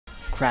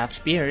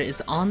Craft beer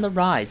is on the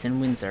rise in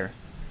Windsor.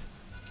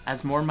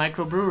 As more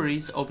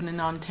microbreweries open in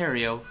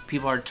Ontario,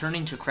 people are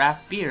turning to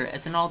craft beer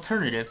as an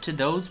alternative to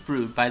those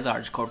brewed by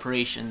large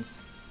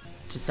corporations.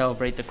 To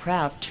celebrate the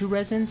craft, two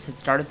residents have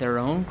started their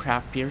own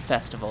craft beer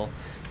festival.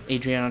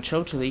 Adriano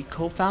Cioccioli,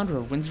 co-founder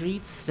of Windsor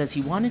Eats, says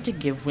he wanted to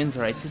give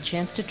Windsorites a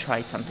chance to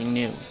try something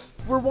new.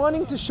 We're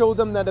wanting to show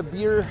them that a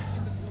beer,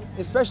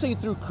 especially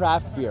through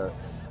craft beer,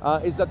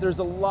 is that there's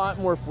a lot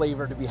more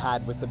flavor to be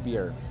had with the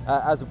beer,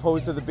 as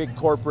opposed to the big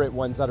corporate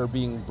ones that are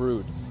being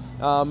brewed.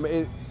 A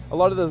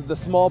lot of the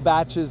small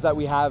batches that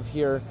we have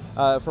here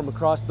from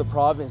across the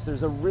province,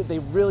 they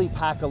really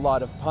pack a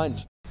lot of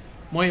punch.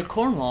 Moya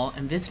Cornwall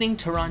and visiting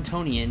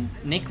Torontonian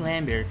Nick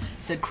Lambert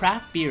said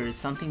craft beer is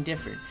something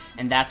different,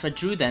 and that's what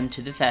drew them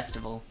to the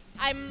festival.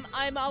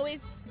 I'm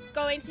always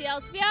going to the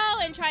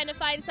LCBO and trying to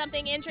find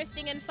something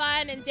interesting and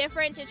fun and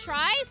different to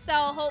try, so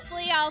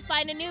hopefully I'll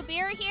find a new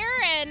beer here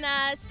and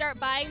start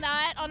buying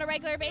that on a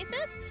regular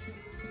basis.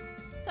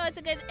 So it's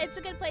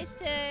a good place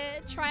to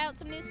try out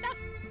some new stuff.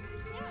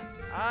 Yeah.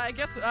 I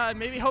guess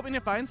maybe hoping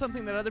to find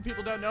something that other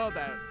people don't know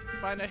about.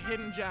 Find a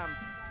hidden gem.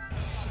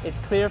 It's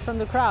clear from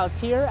the crowds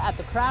here at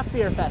the Craft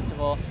Beer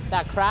Festival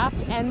that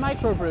craft and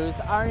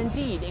microbrews are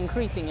indeed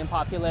increasing in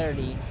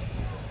popularity.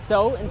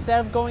 So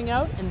instead of going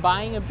out and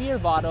buying a beer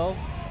bottle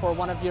for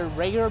one of your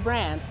regular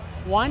brands,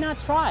 why not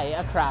try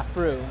a craft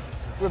brew?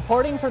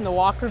 Reporting from the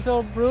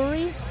Walkerville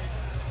Brewery,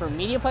 for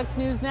Mediaplex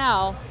News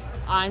Now,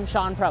 I'm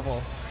Sean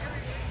Previl.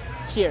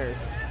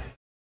 Cheers.